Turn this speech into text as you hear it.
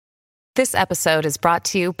This episode is brought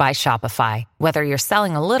to you by Shopify. Whether you're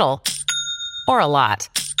selling a little or a lot,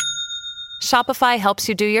 Shopify helps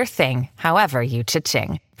you do your thing, however you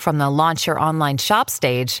cha-ching. From the launch your online shop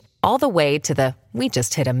stage, all the way to the we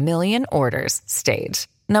just hit 1 million orders stage.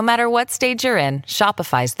 No matter what stage you're in,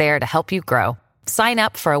 Shopify's there to help you grow. Sign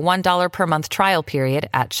up for a $1 per month trial period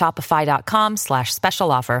at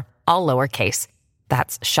shopify.com/special offer, all lowercase.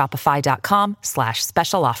 That's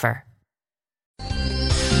shopify.com/special offer.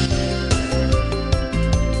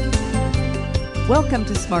 Welcome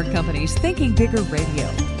to Smart Company's Thinking Bigger Radio.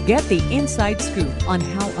 Get the inside scoop on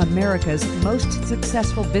how America's most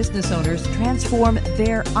successful business owners transform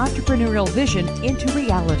their entrepreneurial vision into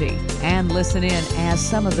reality. And listen in as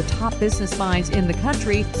some of the top business minds in the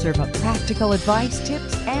country serve up practical advice,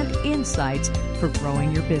 tips, and insights for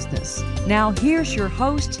growing your business. Now, here's your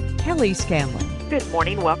host, Kelly Scanlon. Good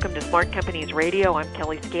morning. Welcome to Smart Companies Radio. I'm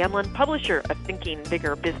Kelly Scanlon, publisher of Thinking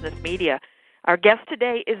Bigger Business Media. Our guest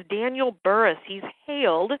today is Daniel Burrus. He's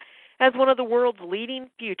hailed as one of the world's leading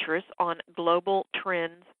futurists on global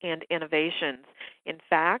trends and innovations. In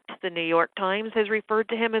fact, the New York Times has referred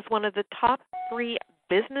to him as one of the top 3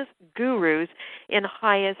 business gurus in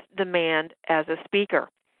highest demand as a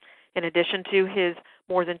speaker. In addition to his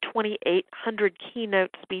more than 2,800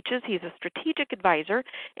 keynote speeches, he's a strategic advisor,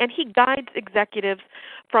 and he guides executives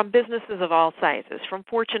from businesses of all sizes, from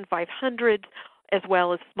Fortune 500s as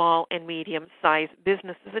well as small and medium-sized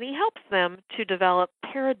businesses. And he helps them to develop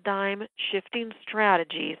paradigm-shifting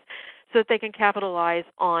strategies so that they can capitalize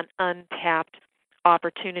on untapped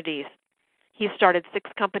opportunities. He started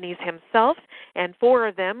 6 companies himself, and 4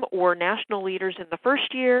 of them were national leaders in the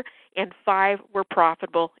first year, and 5 were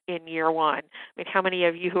profitable in year 1. I mean, how many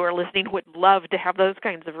of you who are listening would love to have those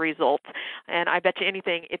kinds of results? And I bet you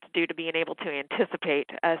anything it's due to being able to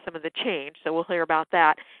anticipate some of the change, so we'll hear about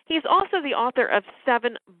that. He's also the author of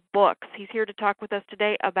 7 books. He's here to talk with us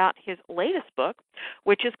today about his latest book,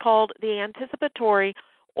 which is called The Anticipatory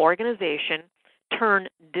Organization: Turn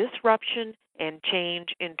Disruption and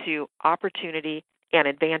Change into Opportunity and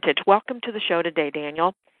Advantage. Welcome to the show today,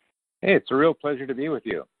 Daniel. Hey, it's a real pleasure to be with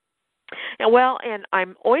you. And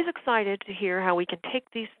I'm always excited to hear how we can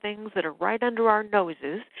take these things that are right under our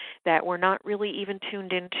noses that we're not really even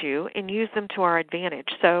tuned into and use them to our advantage.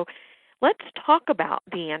 So let's talk about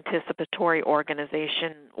the anticipatory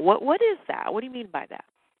organization. What is that? What do you mean by that?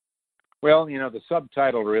 Well, the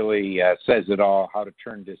subtitle really says it all, how to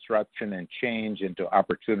turn disruption and change into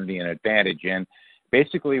opportunity and advantage. And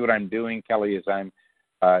basically what I'm doing, Kelly, is I'm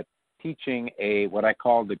teaching what I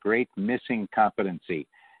call the great missing competency,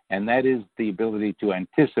 and that is the ability to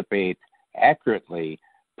anticipate accurately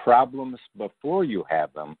problems before you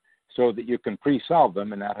have them so that you can pre-solve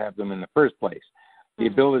them and not have them in the first place. The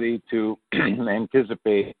ability to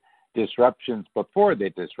anticipate disruptions before they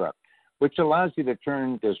disrupt, which allows you to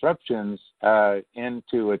turn disruptions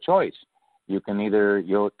into a choice. You can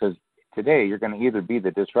because today you're going to either be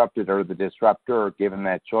the disrupted or the disruptor. Given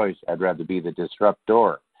that choice, I'd rather be the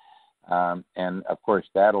disruptor. And of course,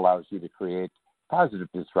 that allows you to create positive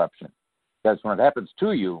disruption. Because when it happens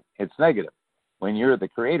to you, it's negative. When you're the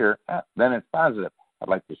creator, then it's positive. I'd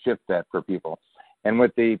like to shift that for people. And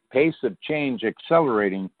with the pace of change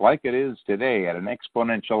accelerating like it is today at an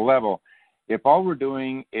exponential level, if all we're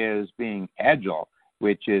doing is being agile,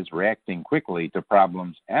 which is reacting quickly to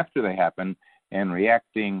problems after they happen and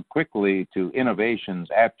reacting quickly to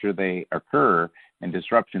innovations after they occur and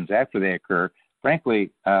disruptions after they occur,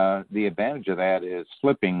 frankly, the advantage of that is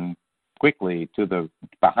slipping quickly to the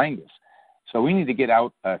behind us. So we need to get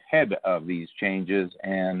out ahead of these changes,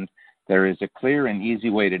 and there is a clear and easy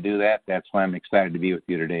way to do that. That's why I'm excited to be with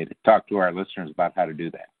you today to talk to our listeners about how to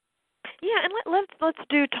do that. Yeah, and let's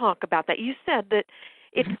do talk about that. You said that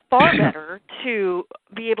it's far better to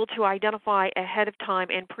be able to identify ahead of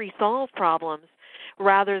time and pre-solve problems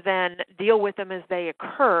rather than deal with them as they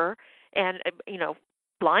occur and,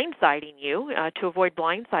 blindsiding you, to avoid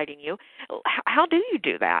blindsiding you. How do you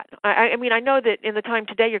do that? I mean, I know that in the time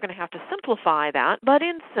today you're going to have to simplify that, but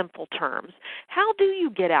in simple terms, how do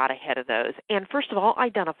you get out ahead of those? And first of all,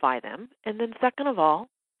 identify them, and then second of all,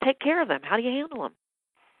 take care of them. How do you handle them?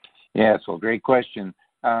 Yes, well, great question.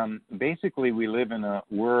 Basically, we live in a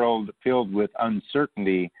world filled with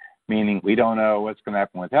uncertainty, meaning we don't know what's going to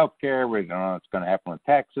happen with healthcare, we don't know what's going to happen with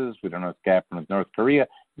taxes, we don't know what's going to happen with North Korea.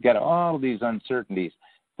 We've got all of these uncertainties.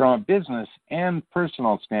 From a business and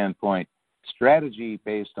personal standpoint, strategy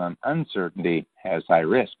based on uncertainty has high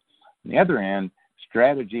risk. On the other hand,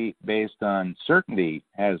 strategy based on certainty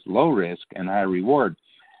has low risk and high reward.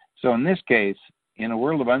 So in this case, in a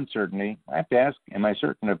world of uncertainty, I have to ask, am I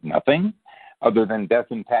certain of nothing other than death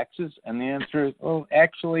and taxes? And the answer is,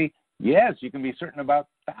 actually, Yes, you can be certain about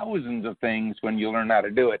thousands of things when you learn how to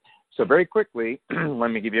do it. So very quickly, let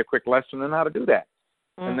me give you a quick lesson on how to do that.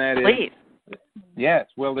 And that please. Yes,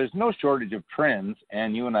 well, there's no shortage of trends,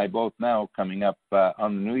 and you and I both know coming up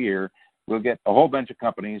on the new year, we'll get a whole bunch of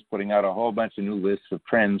companies putting out a whole bunch of new lists of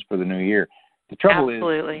trends for the new year. The trouble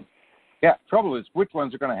is which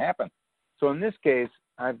ones are going to happen. So in this case,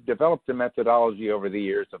 I've developed a methodology over the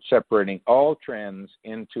years of separating all trends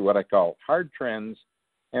into what I call hard trends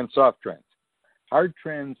and soft trends. Hard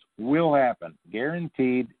trends will happen,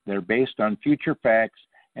 guaranteed. They're based on future facts,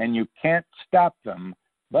 and you can't stop them,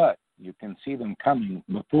 but you can see them coming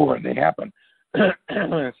before they happen.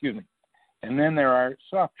 Excuse me. And then there are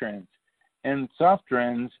soft trends. And soft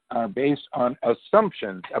trends are based on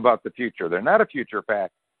assumptions about the future. They're not a future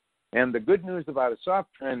fact. And the good news about a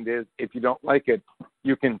soft trend is if you don't like it,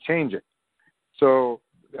 you can change it. So,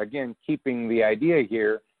 again, keeping the idea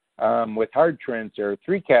here, with hard trends, there are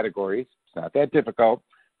three categories. It's not that difficult.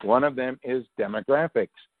 One of them is demographics.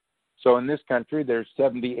 So in this country, there's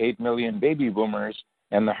 78 million baby boomers,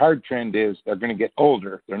 and the hard trend is they're going to get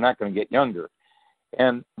older. They're not going to get younger.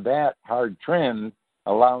 And that hard trend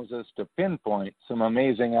allows us to pinpoint some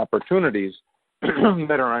amazing opportunities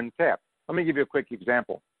that are untapped. Let me give you a quick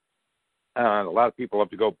example. A lot of people love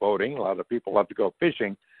to go boating. A lot of people love to go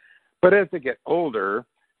fishing. But as they get older,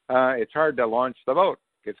 it's hard to launch the boat.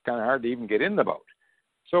 It's kind of hard to even get in the boat.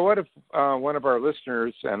 So what if one of our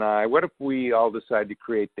listeners and I, what if we all decide to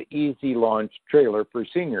create the Easy Launch trailer for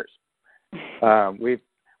seniors?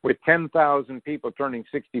 With 10,000 people turning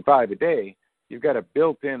 65 a day, you've got a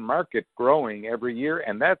built-in market growing every year,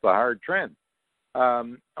 and that's a hard trend.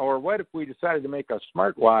 Or what if we decided to make a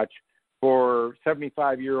smartwatch for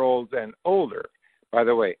 75-year-olds and older? By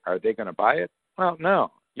the way, are they going to buy it? Well,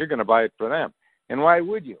 no. You're going to buy it for them. And why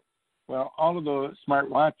would you? Well, all of the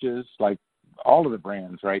smartwatches, like all of the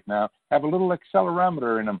brands right now, have a little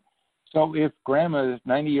accelerometer in them. So if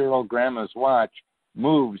 90-year-old grandma's watch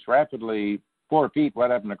moves rapidly 4 feet,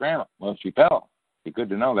 what happened to grandma? Well, she fell. Be good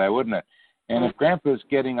to know that, wouldn't it? And if grandpa's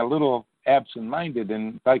getting a little absent-minded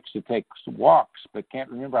and likes to take walks but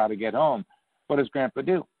can't remember how to get home, what does grandpa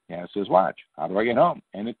do? He asks his watch, how do I get home?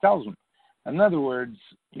 And it tells him. In other words,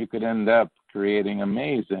 you could end up creating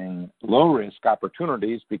amazing low-risk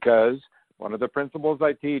opportunities because one of the principles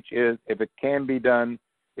I teach is if it can be done,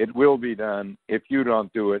 it will be done. If you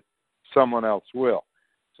don't do it, someone else will.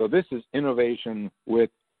 So this is innovation with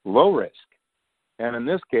low risk. And in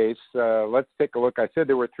this case, let's take a look. I said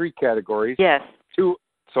there were three categories. Yes.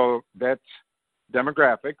 So that's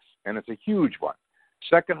demographics, and it's a huge one.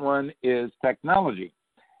 Second one is technology.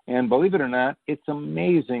 And believe it or not, it's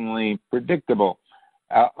amazingly predictable.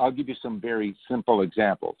 I'll give you some very simple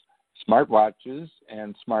examples. Smartwatches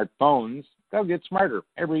and smartphones, they'll get smarter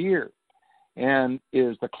every year. And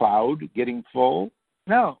is the cloud getting full?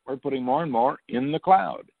 No, we're putting more and more in the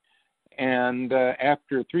cloud. And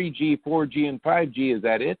after 3G, 4G, and 5G, is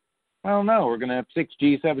that it? Well, no, we're going to have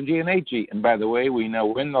 6G, 7G, and 8G. And by the way, we know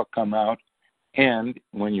when they'll come out. And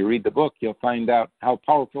when you read the book, you'll find out how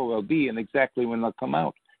powerful they'll be and exactly when they'll come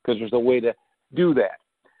out, because there's a way to do that.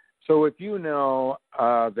 So if you know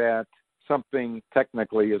that something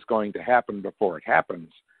technically is going to happen before it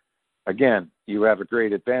happens, again, you have a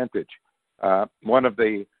great advantage. One of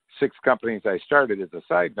the 6 companies I started, as a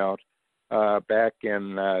side note, back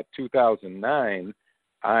in 2009,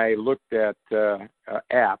 I looked at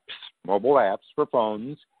apps, mobile apps for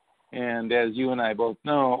phones. And as you and I both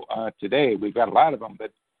know, today we've got a lot of them.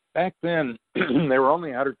 But back then, there were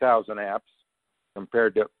only 100,000 apps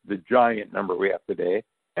compared to the giant number we have today.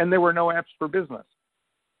 And there were no apps for business.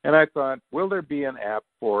 And I thought, will there be an app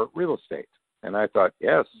for real estate? And I thought,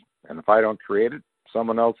 yes. And if I don't create it,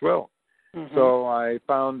 someone else will. Mm-hmm. So I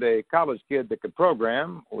found a college kid that could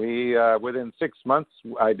program. Within 6 months,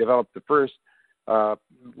 I developed the first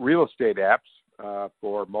real estate apps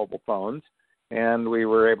for mobile phones. And we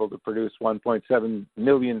were able to produce $1.7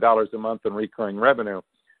 million a month in recurring revenue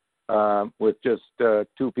with just 2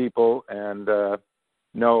 people and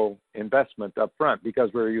no investment up front because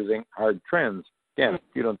we were using hard trends. Again, if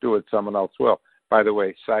you don't do it, someone else will. By the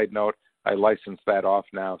way, side note, I license that off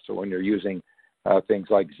now. So when you're using things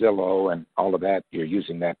like Zillow and all of that, you're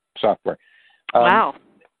using that software. Wow.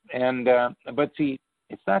 But see,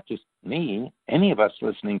 it's not just me. Any of us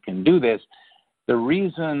listening can do this. The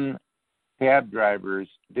reason cab drivers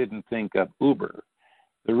didn't think of Uber,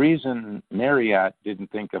 the reason Marriott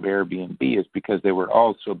didn't think of Airbnb is because they were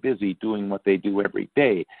all so busy doing what they do every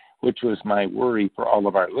day, which was my worry for all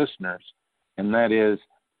of our listeners. And that is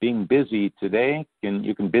being busy today,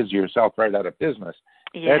 you can busy yourself right out of business.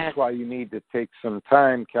 Yes. That's why you need to take some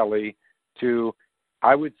time, Kelly, to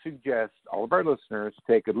I would suggest all of our listeners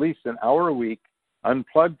take at least an hour a week,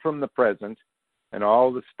 unplug from the present and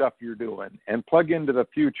all the stuff you're doing, and plug into the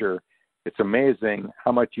future. It's amazing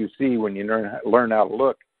how much you see when you learn how to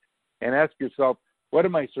look. And ask yourself, what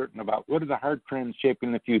am I certain about? What are the hard trends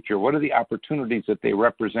shaping the future? What are the opportunities that they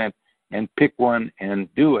represent? And pick one and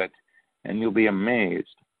do it, and you'll be amazed.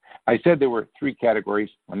 I said there were 3 categories.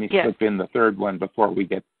 Let me slip in the third one before we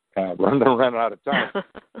get run out of time.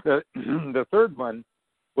 The third one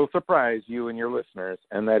will surprise you and your listeners,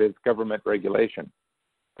 and that is government regulation.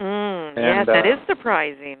 Yes, that is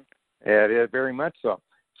surprising. It is very much so.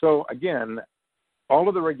 So, again, all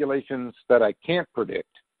of the regulations that I can't predict,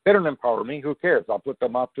 they don't empower me. Who cares? I'll put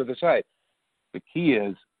them off to the side. The key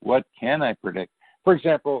is, what can I predict? For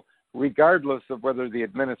example, regardless of whether the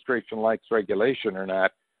administration likes regulation or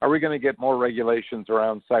not, are we going to get more regulations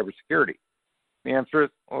around cybersecurity? The answer is,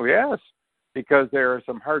 well, yes, because there are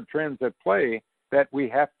some hard trends at play that we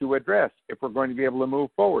have to address if we're going to be able to move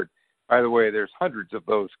forward. By the way, there's hundreds of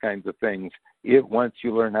those kinds of things once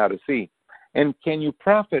you learn how to see. And can you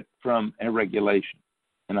profit from a regulation?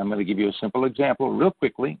 And I'm going to give you a simple example real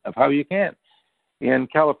quickly of how you can. In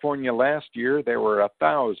California last year, there were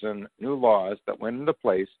 1,000 new laws that went into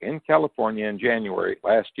place in California in January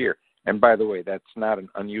last year. And by the way, that's not an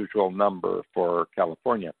unusual number for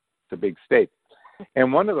California. It's a big state.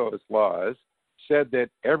 And one of those laws said that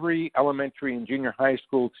every elementary and junior high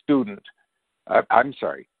school student,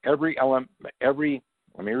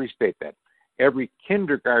 every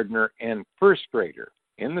kindergartner and first grader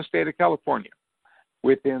in the state of California,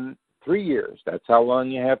 within 3 years, that's how long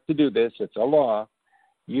you have to do this, it's a law,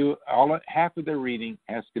 half of the reading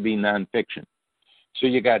has to be nonfiction. So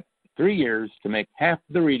you got 3 years to make half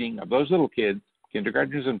the reading of those little kids,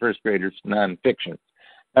 kindergartners and first graders, nonfiction.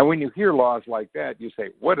 Now, when you hear laws like that, you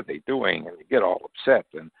say, what are they doing? And you get all upset.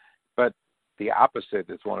 But the opposite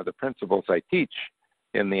is one of the principles I teach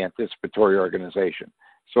in the anticipatory organization.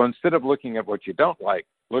 So instead of looking at what you don't like,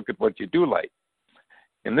 look at what you do like.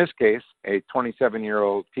 In this case, a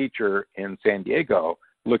 27-year-old teacher in San Diego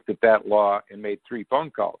looked at that law and made 3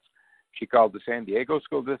 phone calls. She called the San Diego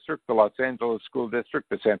School District, the Los Angeles School District,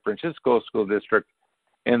 the San Francisco School District,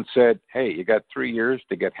 and said, hey, you got 3 years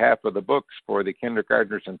to get half of the books for the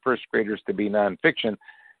kindergartners and first graders to be nonfiction.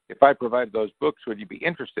 If I provide those books, would you be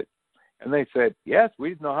interested? And they said, yes, we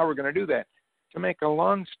didn't know how we're going to do that. To make a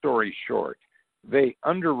long story short, they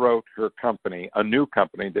underwrote her company, a new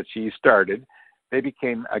company that she started. They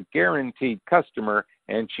became a guaranteed customer,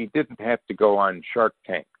 and she didn't have to go on Shark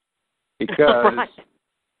Tank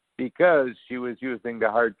because she was using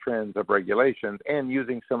the hard trends of regulations and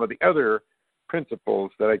using some of the other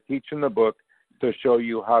principles that I teach in the book to show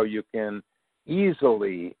you how you can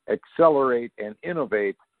easily accelerate and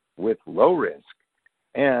innovate with low risk,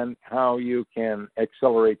 and how you can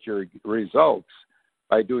accelerate your results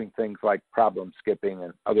by doing things like problem skipping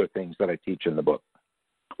and other things that I teach in the book.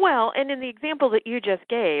 Well, and in the example that you just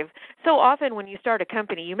gave, so often when you start a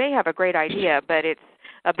company, you may have a great idea, but it's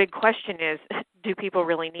a big question is, do people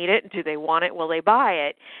really need it? Do they want it? Will they buy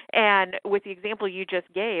it? And with the example you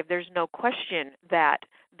just gave, there's no question that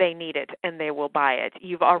they need it and they will buy it.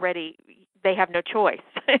 They have no choice.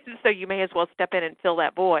 So you may as well step in and fill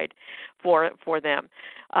that void for them.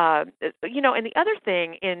 And the other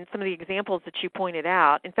thing in some of the examples that you pointed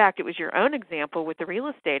out, in fact, it was your own example with the real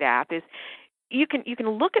estate app, is you can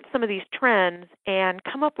look at some of these trends and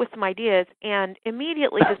come up with some ideas and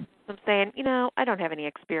immediately just saying, I don't have any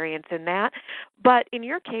experience in that. But in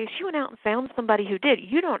your case, you went out and found somebody who did.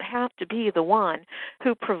 You don't have to be the one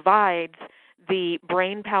who provides the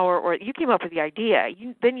brain power, or you came up with the idea.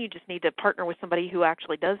 Then you just need to partner with somebody who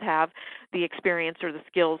actually does have the experience or the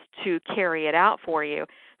skills to carry it out for you.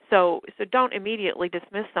 So don't immediately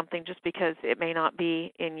dismiss something just because it may not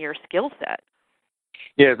be in your skill set.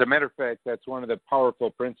 Yeah, as a matter of fact, that's one of the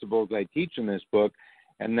powerful principles I teach in this book,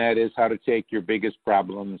 and that is how to take your biggest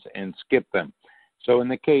problems and skip them. So in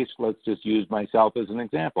the case, let's just use myself as an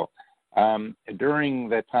example. During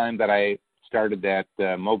the time that I started that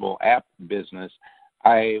mobile app business,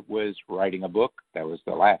 I was writing a book. That was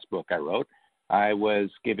the last book I wrote. I was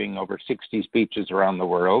giving over 60 speeches around the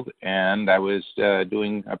world, and I was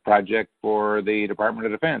doing a project for the Department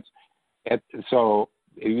of Defense. So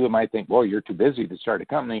you might think, well, you're too busy to start a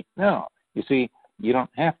company. No, you see, you don't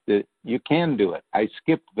have to. You can do it. I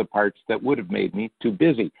skipped the parts that would have made me too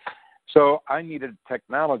busy. So I needed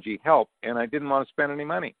technology help, and I didn't want to spend any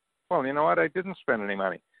money. Well, you know what? I didn't spend any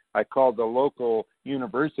money. I called the local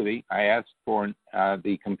university. I asked for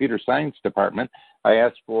the computer science department. I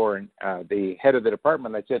asked for the head of the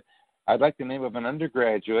department. I said, I'd like the name of an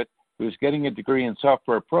undergraduate who's getting a degree in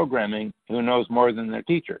software programming who knows more than their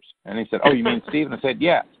teachers. And he said, oh, you mean Steve? And I said,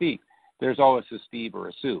 yeah, Steve. There's always a Steve or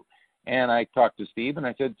a Sue. And I talked to Steve, and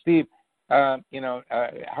I said, Steve, how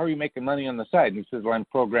are you making money on the side? And he says, well, I'm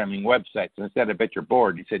programming websites. And I said, I bet you're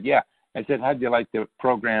bored. He said, yeah. I said, how'd you like to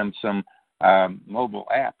program some mobile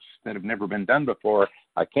apps that have never been done before?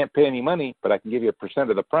 I can't pay any money, but I can give you 1%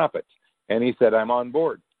 of the profits. And he said, I'm on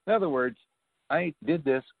board. In other words, I did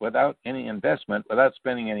this without any investment, without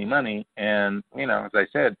spending any money. And, as I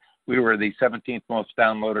said, we were the 17th most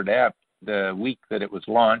downloaded app the week that it was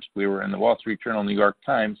launched. We were in the Wall Street Journal, New York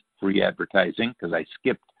Times, free advertising, because I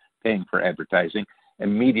skipped paying for advertising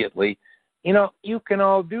immediately. You can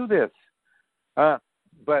all do this.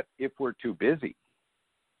 But if we're too busy,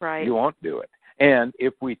 right, you won't do it. And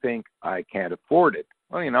if we think I can't afford it,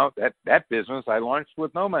 well, that business I launched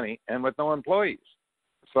with no money and with no employees.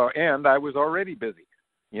 And I was already busy.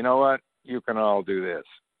 You know what? You can all do this.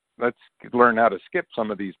 Let's learn how to skip some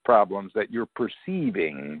of these problems that you're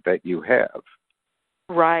perceiving that you have.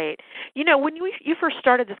 Right. When you first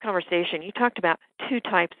started this conversation, you talked about two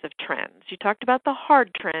types of trends. You talked about the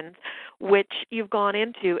hard trends, which you've gone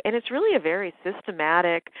into, and it's really a very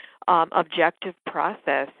systematic, objective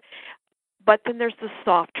process. But then there's the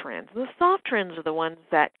soft trends. The soft trends are the ones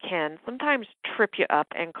that can sometimes trip you up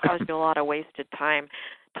and cause you a lot of wasted time.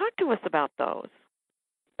 Talk to us about those.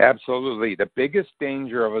 Absolutely. The biggest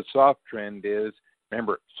danger of a soft trend is,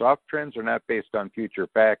 remember, soft trends are not based on future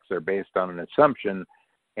facts. They're based on an assumption,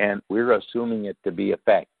 and we're assuming it to be a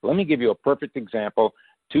fact. Let me give you a perfect example.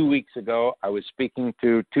 2 weeks ago, I was speaking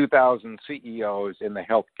to 2,000 CEOs in the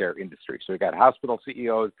healthcare industry. So we got hospital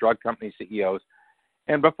CEOs, drug company CEOs.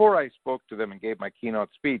 And before I spoke to them and gave my keynote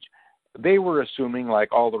speech, they were assuming,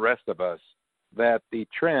 like all the rest of us, that the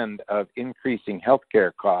trend of increasing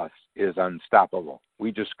healthcare costs is unstoppable.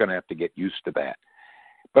 We're just going to have to get used to that.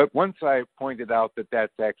 But once I pointed out that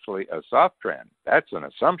that's actually a soft trend, that's an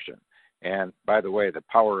assumption. And by the way, the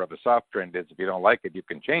power of a soft trend is if you don't like it, you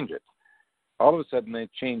can change it. All of a sudden, it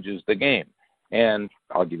changes the game. And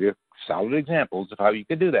I'll give you solid examples of how you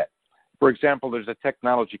could do that. For example, there's a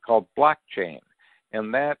technology called blockchain.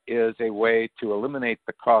 And that is a way to eliminate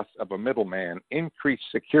the cost of a middleman, increase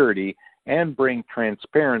security, and bring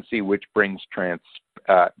transparency, which brings trust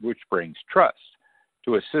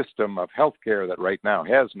to a system of healthcare that right now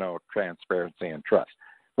has no transparency and trust.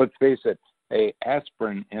 Let's face it, a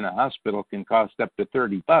aspirin in a hospital can cost up to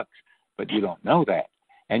 $30, but you don't know that.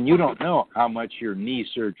 And you don't know how much your knee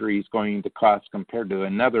surgery is going to cost compared to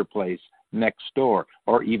another place next door,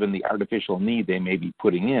 or even the artificial knee they may be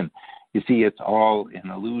putting in. You see, it's all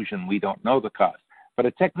an illusion. We don't know the cost. But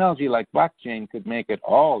a technology like blockchain could make it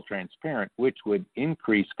all transparent, which would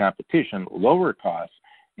increase competition, lower costs,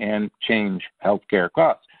 and change healthcare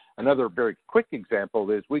costs. Another very quick example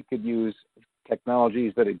is we could use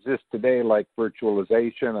technologies that exist today like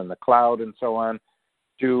virtualization and the cloud and so on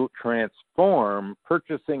to transform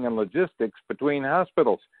purchasing and logistics between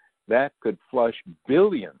hospitals. That could flush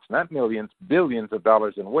billions, not millions, billions of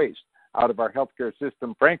dollars in waste out of our healthcare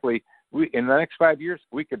system. Frankly, in the next 5 years,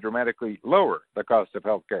 we could dramatically lower the cost of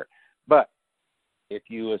healthcare. But if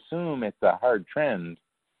you assume it's a hard trend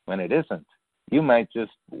when it isn't, you might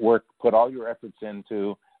just put all your efforts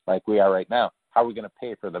into, like we are right now, how are we going to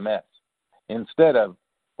pay for the mess? Instead of,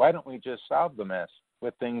 why don't we just solve the mess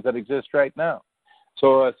with things that exist right now?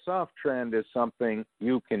 So a soft trend is something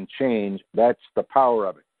you can change. That's the power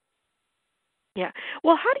of it. Yeah.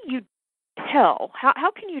 Well, how do you tell? How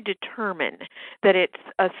can you determine that it's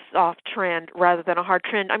a soft trend rather than a hard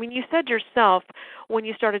trend? I mean, you said yourself when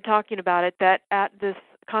you started talking about it that at this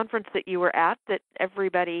conference that you were at that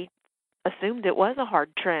everybody assumed it was a hard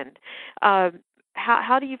trend.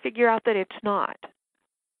 How do you figure out that it's not?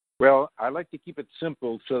 Well, I like to keep it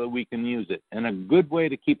simple so that we can use it. And a good way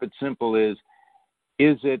to keep it simple is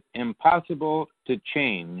it impossible to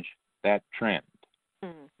change that trend?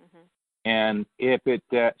 Mm-hmm. And if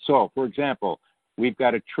so for example, we've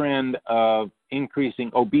got a trend of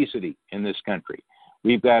increasing obesity in this country.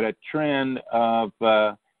 We've got a trend of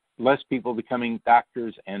less people becoming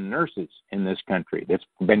doctors and nurses in this country. That's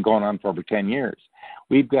been going on for over 10 years.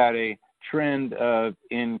 We've got a trend of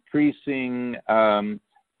increasing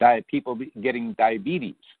people getting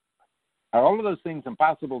diabetes. Are all of those things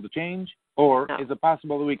impossible to change? Or is it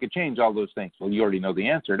possible that we could change all those things? Well, you already know the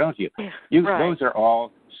answer, don't you? Right. Those are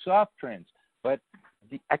all soft trends. But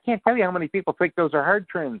I can't tell you how many people think those are hard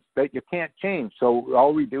trends that you can't change. So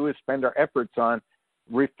all we do is spend our efforts on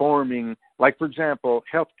reforming. Like, for example,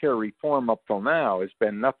 healthcare reform up till now has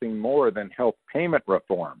been nothing more than health payment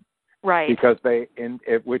reform. Right. Because that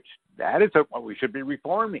is what we should be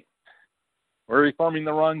reforming. we're reforming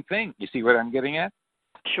the wrong thing. You see what I'm getting at?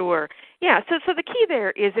 Sure. Yeah, so the key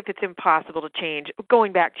there is if it's impossible to change,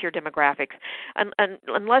 going back to your demographics,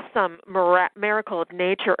 unless some miracle of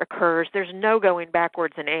nature occurs, there's no going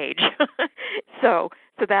backwards in age. So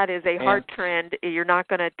that is a hard trend. You're not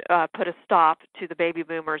going to put a stop to the baby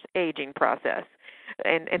boomers' aging process.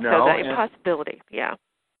 And so the impossibility, yeah.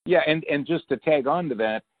 Yeah, and just to tag on to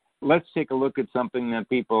that, let's take a look at something that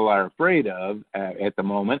people are afraid of at the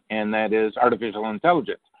moment, and that is artificial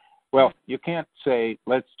intelligence. Well, you can't say,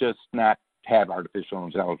 let's just not have artificial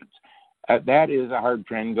intelligence. That is a hard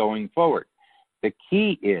trend going forward. The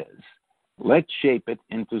key is, let's shape it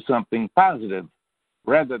into something positive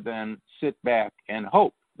rather than sit back and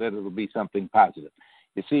hope that it'll be something positive.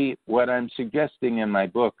 You see, what I'm suggesting in my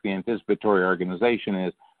book, The Anticipatory Organization,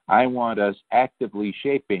 is I want us actively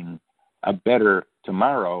shaping a better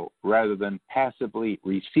tomorrow rather than passively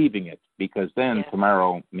receiving it, because then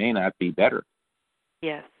tomorrow may not be better.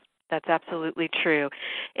 Yes. That's absolutely true.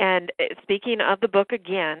 And speaking of the book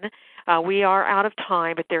again, we are out of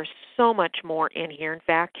time, but there's so much more in here. In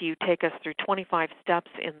fact, you take us through 25 steps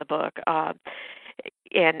in the book, and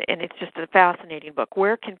it's just a fascinating book.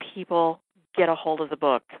 Where can people get a hold of the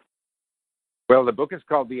book? Well, the book is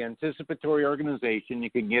called The Anticipatory Organization. You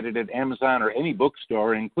can get it at Amazon or any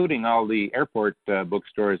bookstore, including all the airport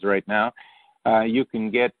bookstores right now. You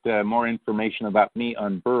can get more information about me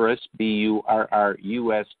on Burrus, BURRUS.com.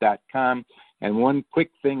 And one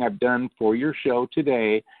quick thing I've done for your show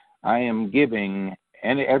today, I am giving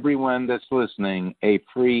everyone that's listening a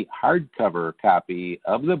free hardcover copy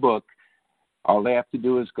of the book. All they have to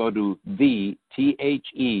do is go to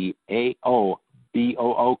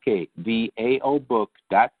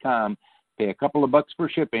TheAOBOOK.com. Pay a couple of bucks for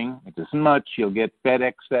shipping. It isn't much. You'll get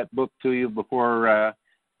FedEx that book to you before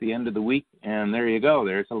the end of the week, and there you go.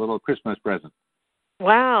 There's a little Christmas present.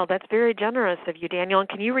 Wow, that's very generous of you, Daniel. And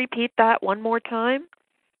can you repeat that one more time?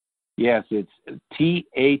 Yes, it's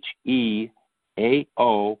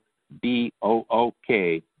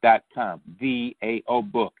TheAOBOOK.com, The AO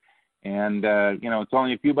Book. And, it's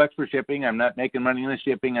only a few bucks for shipping. I'm not making money on the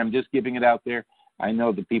shipping. I'm just giving it out there. I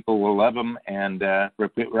know the people will love them and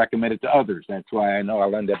recommend it to others. That's why I know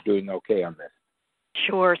I'll end up doing okay on this.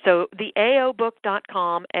 Sure. So the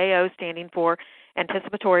AOBook.com, AO standing for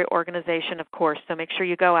Anticipatory Organization, of course. So make sure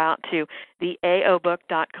you go out to the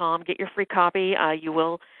AOBook.com, get your free copy. You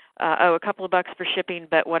will owe a couple of bucks for shipping,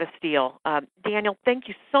 but what a steal. Daniel, thank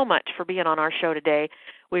you so much for being on our show today.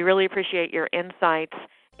 We really appreciate your insights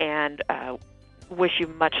and wish you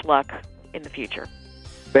much luck in the future.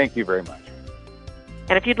 Thank you very much.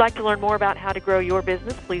 And if you'd like to learn more about how to grow your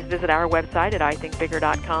business, please visit our website at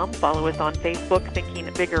ithinkbigger.com. Follow us on Facebook,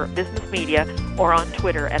 Thinking Bigger Business Media, or on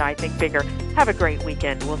Twitter at ithinkbigger. Have a great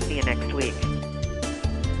weekend. We'll see you next week.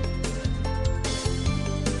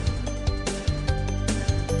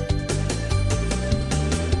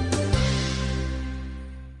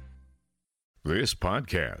 This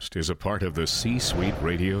podcast is a part of the C-Suite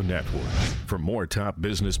Radio Network. For more top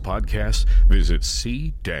business podcasts, visit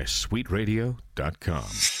c-suiteradio.com.